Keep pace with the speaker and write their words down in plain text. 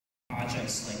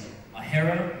projects like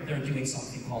Hera, they're doing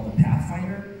something called the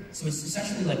Pathfinder. So it's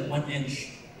essentially like 1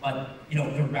 inch, but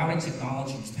the routing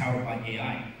technology is powered by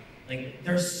AI. Like,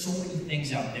 there's so many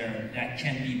things out there that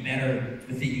can be better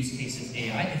with the use case of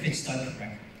AI if it's done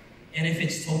correctly. And if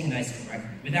it's tokenized correctly,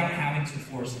 without having to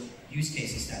force use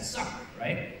cases that suck,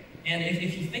 right? And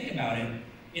if you think about it,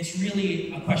 it's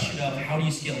really a question of how do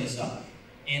you scale this up?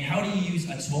 And how do you use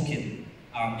a token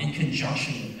in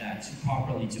conjunction with that to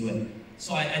properly do it?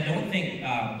 So I don't think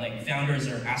like founders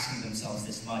are asking themselves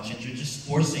this much, and you're just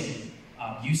forcing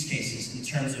use cases in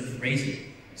terms of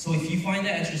raising. So if you find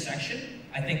that intersection,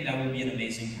 I think that would be an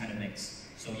amazing kind of mix.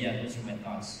 So yeah, those are my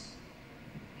thoughts.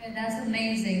 Yeah, that's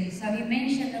amazing. So you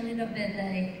mentioned a little bit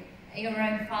that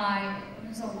ARI5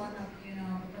 also one of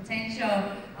potential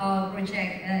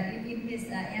project in his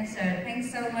answer.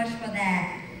 Thanks so much for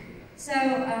that. So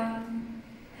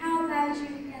how about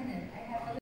you